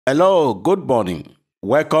Hello, good morning.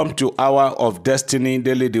 Welcome to Hour of Destiny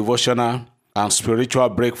Daily Devotional and Spiritual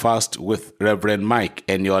Breakfast with Reverend Mike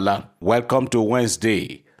Eniola. Welcome to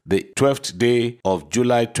Wednesday, the 12th day of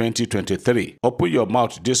July 2023. Open your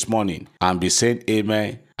mouth this morning and be saying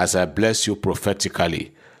amen as I bless you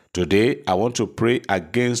prophetically. Today, I want to pray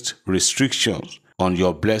against restrictions on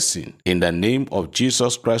your blessing. In the name of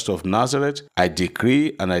Jesus Christ of Nazareth, I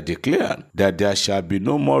decree and I declare that there shall be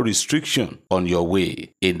no more restriction on your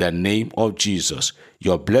way. In the name of Jesus,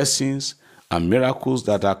 your blessings and miracles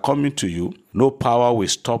that are coming to you, no power will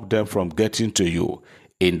stop them from getting to you.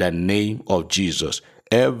 In the name of Jesus,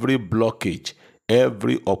 every blockage,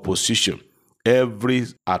 every opposition, every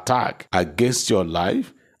attack against your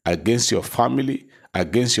life, against your family,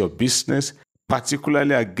 against your business,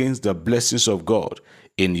 particularly against the blessings of God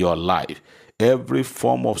in your life. Every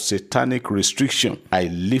form of satanic restriction, I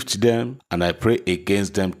lift them and I pray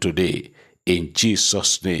against them today. In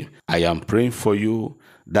Jesus' name, I am praying for you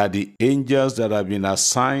that the angels that have been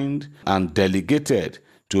assigned and delegated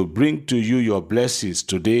to bring to you your blessings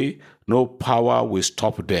today, no power will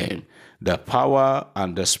stop them. The power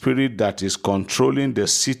and the spirit that is controlling the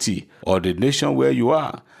city or the nation where you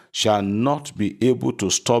are shall not be able to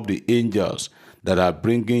stop the angels that are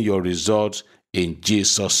bringing your results in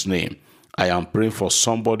Jesus' name. I am praying for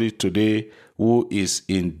somebody today who is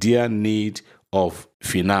in dear need of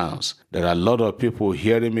finance. There are a lot of people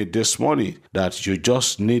hearing me this morning that you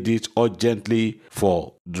just need it urgently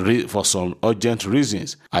for some urgent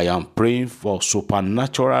reasons. I am praying for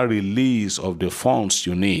supernatural release of the funds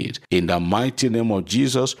you need. In the mighty name of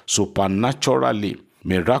Jesus, supernaturally,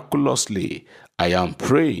 miraculously, I am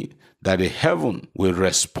praying that the heaven will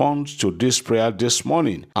respond to this prayer this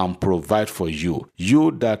morning and provide for you. You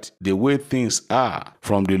that the way things are,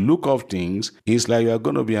 from the look of things, it's like you are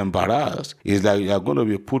going to be embarrassed. It's like you are going to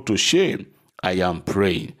be put to shame. I am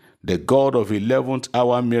praying the God of 11th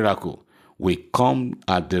hour miracle will come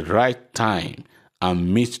at the right time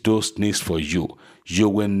and meet those needs for you. You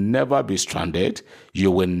will never be stranded. You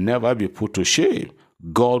will never be put to shame.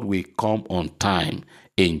 God will come on time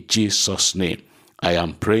in Jesus' name. I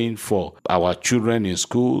am praying for our children in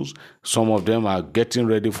schools. Some of them are getting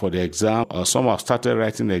ready for the exam, or some have started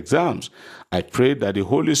writing exams. I pray that the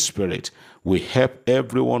Holy Spirit will help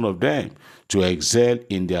every one of them to excel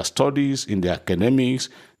in their studies, in their academics.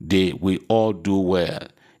 They will all do well.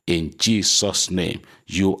 In Jesus' name,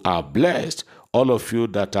 you are blessed. All of you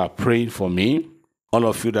that are praying for me, all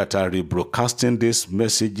of you that are rebroadcasting these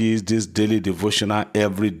messages, this daily devotional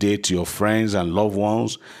every day to your friends and loved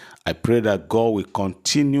ones, I pray that God will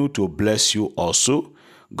continue to bless you also.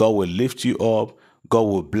 God will lift you up. God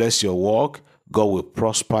will bless your work. God will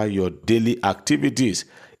prosper your daily activities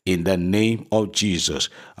in the name of Jesus.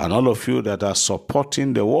 And all of you that are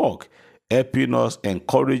supporting the work, helping us,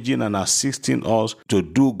 encouraging and assisting us to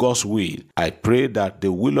do God's will, I pray that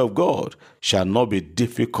the will of God shall not be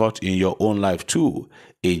difficult in your own life too.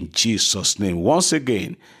 In Jesus' name. Once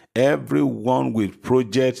again, everyone with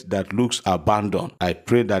project that looks abandoned, I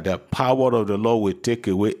pray that the power of the Lord will take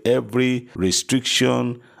away every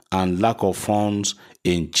restriction and lack of funds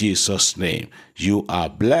in Jesus' name. You are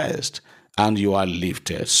blessed and you are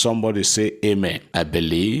lifted. Somebody say amen. I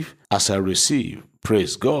believe as I receive.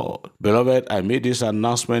 Praise God. Beloved, I made this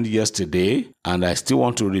announcement yesterday and I still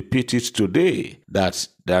want to repeat it today, that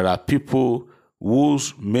there are people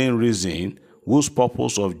whose main reason, whose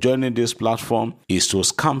purpose of joining this platform is to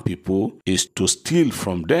scam people, is to steal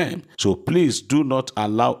from them. So please do not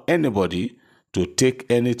allow anybody to take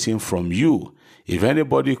anything from you. If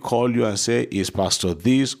anybody call you and say, is Pastor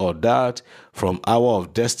this or that from Hour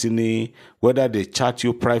of Destiny, whether they chat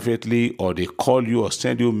you privately or they call you or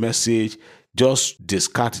send you a message, just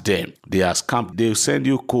discard them. They are scam. They'll send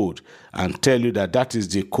you code and tell you that that is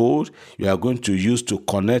the code you are going to use to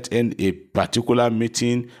connect in a particular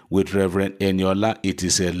meeting with Reverend Eniola. It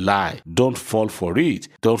is a lie. Don't fall for it.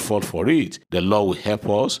 Don't fall for it. The Lord will help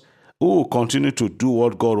us. We will continue to do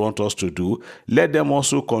what God wants us to do. Let them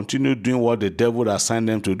also continue doing what the devil assigned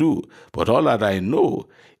them to do. But all that I know,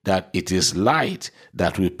 that it is light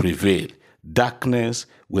that will prevail. Darkness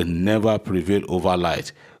will never prevail over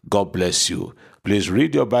light. God bless you. Please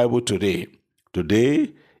read your Bible today.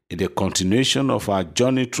 Today, in the continuation of our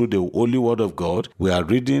journey through the Holy Word of God, we are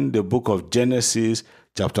reading the book of Genesis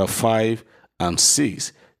chapter 5 and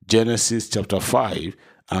 6. Genesis chapter 5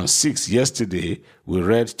 and 6. Yesterday, we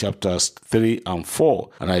read chapters 3 and 4.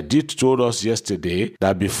 And I did told us yesterday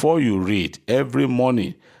that before you read, every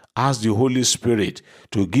morning, ask the Holy Spirit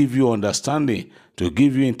to give you understanding, to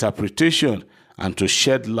give you interpretation, and to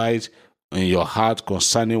shed light in your heart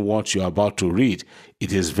concerning what you're about to read.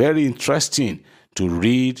 It is very interesting to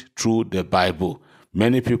read through the Bible.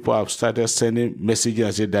 Many people have started sending messages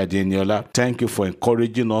and said that, Eniola, thank you for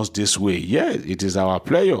encouraging us this way. Yes, it is our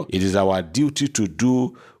pleasure. It is our duty to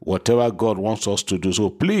do whatever God wants us to do. So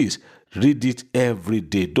please read it every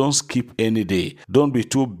day. Don't skip any day. Don't be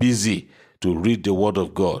too busy to read the Word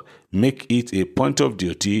of God. Make it a point of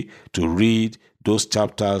duty to read those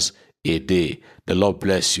chapters a day. The Lord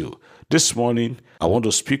bless you. This morning, I want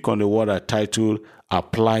to speak on the word I titled,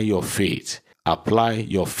 Apply Your Faith. Apply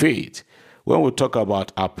your faith. When we talk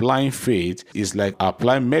about applying faith, it's like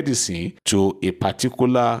applying medicine to a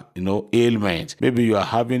particular, ailment. Maybe you are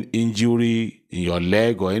having injury in your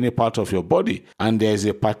leg or any part of your body, and there is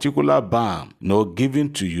a particular balm,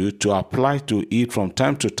 given to you to apply to it from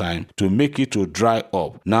time to time to make it to dry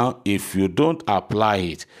up. Now, if you don't apply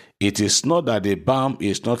it, it is not that the balm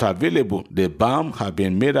is not available. The balm has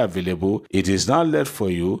been made available. It is now left for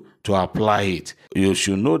you to apply it. You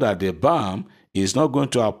should know that the balm is not going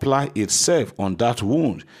to apply itself on that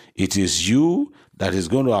wound. It is you that is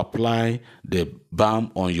going to apply the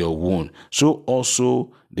balm on your wound. So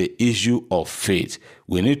also the issue of faith.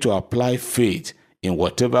 We need to apply faith in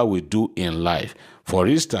whatever we do in life. For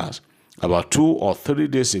instance, about 2 or 3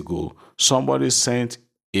 days ago, somebody sent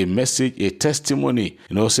a message, a testimony,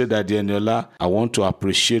 said that, Eniola, I want to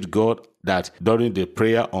appreciate God that during the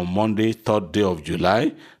prayer on Monday, 3rd day of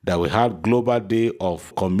July, that we had Global Day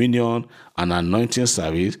of Communion and Anointing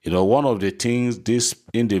Service. One of the things this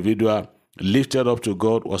individual lifted up to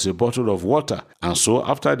God was a bottle of water. And so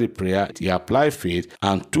after the prayer, he applied faith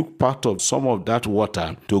and took part of some of that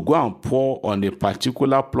water to go and pour on a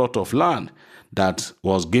particular plot of land that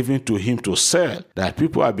was given to him to sell, that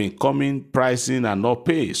people have been coming, pricing and not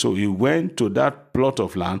pay. So he went to that plot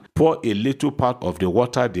of land, poured a little part of the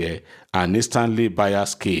water there, and instantly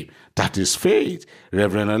buyers came. That is faith.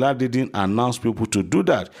 Reverend Eniola didn't announce people to do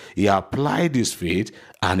that. He applied his faith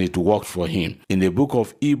and it worked for him. In the book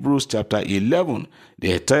of Hebrews chapter 11,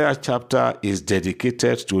 the entire chapter is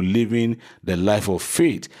dedicated to living the life of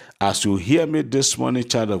faith. As you hear me this morning,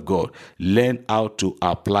 child of God, learn how to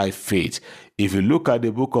apply faith. If you look at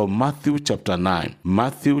the book of Matthew chapter 9,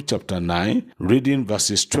 reading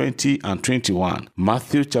verses 20 and 21.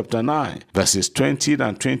 Matthew chapter 9, verses 20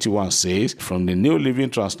 and 21 says, from the New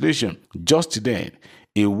Living Translation, just then,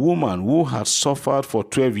 a woman who had suffered for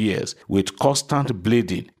 12 years with constant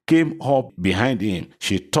bleeding came up behind him.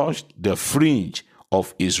 She touched the fringe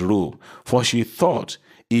of his robe, for she thought,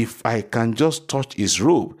 if I can just touch his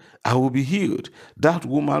robe, I will be healed. That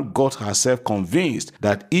woman got herself convinced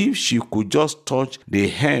that if she could just touch the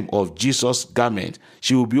hem of Jesus' garment,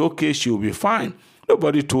 she will be okay, she will be fine.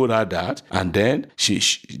 Nobody told her that. And then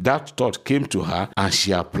that thought came to her and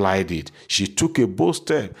she applied it. She took a bold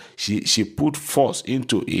step. She put force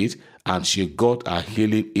into it and she got her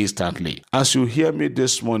healing instantly. As you hear me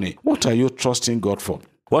this morning, what are you trusting God for?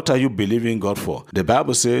 What are you believing God for? The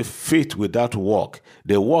Bible says faith without work.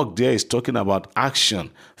 The work there is talking about action.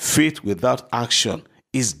 Faith without action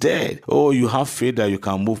is dead. Oh, you have faith that you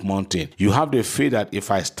can move mountain. You have the faith that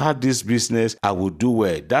if I start this business, I will do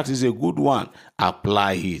well. That is a good one.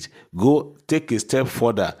 Apply it. Go take a step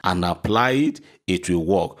further and apply it. It will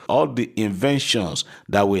work. All the inventions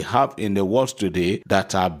that we have in the world today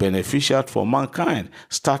that are beneficial for mankind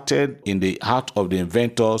started in the heart of the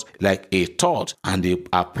inventors like a thought, and they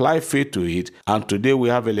apply faith to it. And today we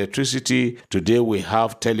have electricity. Today we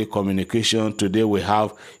have telecommunication. Today we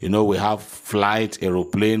have, we have flight,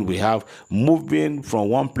 aeroplane. We have moving from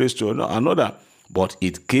one place to another. But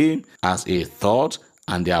it came as a thought,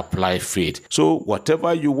 and they apply faith. So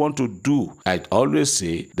whatever you want to do, I always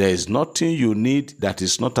say there is nothing you need that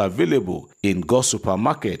is not available in God's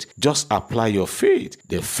supermarket. Just apply your faith.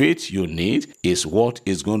 The faith you need is what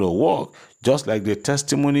is going to work. Just like the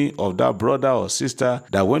testimony of that brother or sister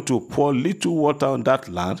that went to pour little water on that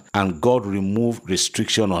land and God removed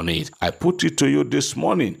restriction on it. I put it to you this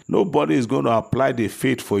morning. Nobody is going to apply the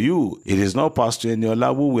faith for you. It is not Pastor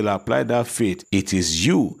Eniola who will apply that faith. It is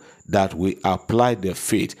you that will apply the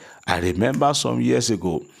faith. I remember some years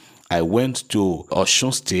ago, I went to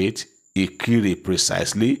Osun State, Ikiri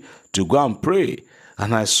precisely, to go and pray.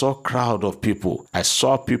 And I saw a crowd of people. I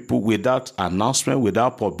saw people without announcement,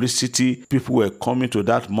 without publicity. People were coming to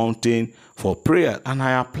that mountain for prayer. And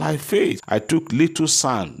I applied faith. I took little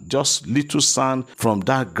sand, just little sand from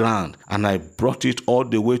that ground, and I brought it all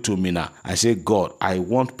the way to Mina. I said, God, I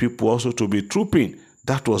want people also to be trooping.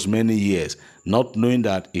 That was many years, not knowing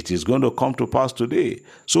that it is going to come to pass today.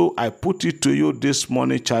 So I put it to you this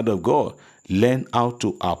morning, child of God. Learn how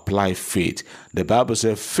to apply faith. The Bible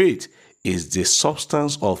says faith is the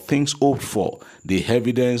substance of things hoped for, the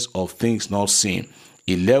evidence of things not seen.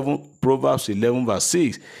 Proverbs 11 verse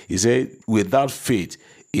 6, he said, without faith,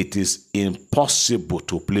 it is impossible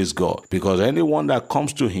to please God, because anyone that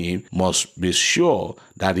comes to him must be sure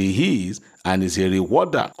that he is and is a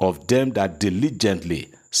rewarder of them that diligently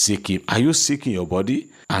seek him. Are you seeking your body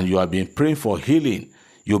and you have been praying for healing?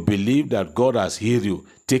 You believe that God has healed you.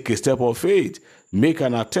 Take a step of faith. Make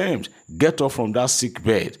an attempt. Get up from that sick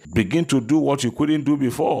bed. Begin to do what you couldn't do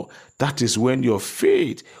before. That is when your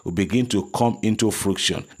faith will begin to come into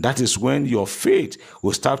fruition. That is when your faith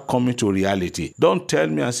will start coming to reality. Don't tell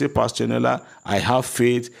me and say, Pastor Eniola, I have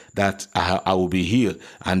faith that I will be healed,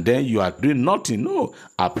 and then you are doing nothing. No.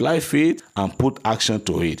 Apply faith and put action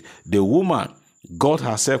to it. The woman got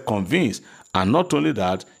herself convinced, and not only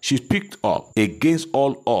that, she picked up against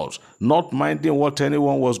all odds, not minding what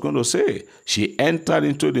anyone was going to say. She entered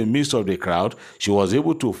into the midst of the crowd. She was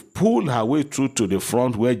able to pull her way through to the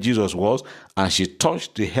front where Jesus was, and she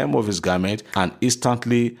touched the hem of his garment, and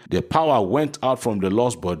instantly the power went out from the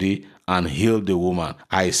lost body and healed the woman.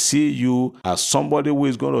 I see you as somebody who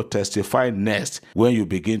is going to testify next when you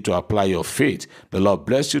begin to apply your faith. The Lord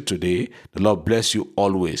bless you today. The Lord bless you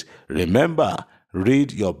always. Remember,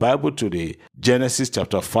 read your Bible today, Genesis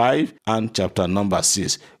chapter 5 and chapter number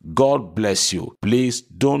 6. God bless you. Please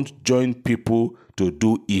don't join people to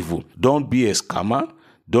do evil. Don't be a scammer.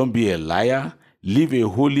 Don't be a liar. Live a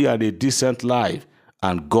holy and a decent life,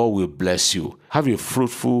 and God will bless you. Have a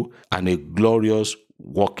fruitful and a glorious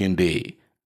working day.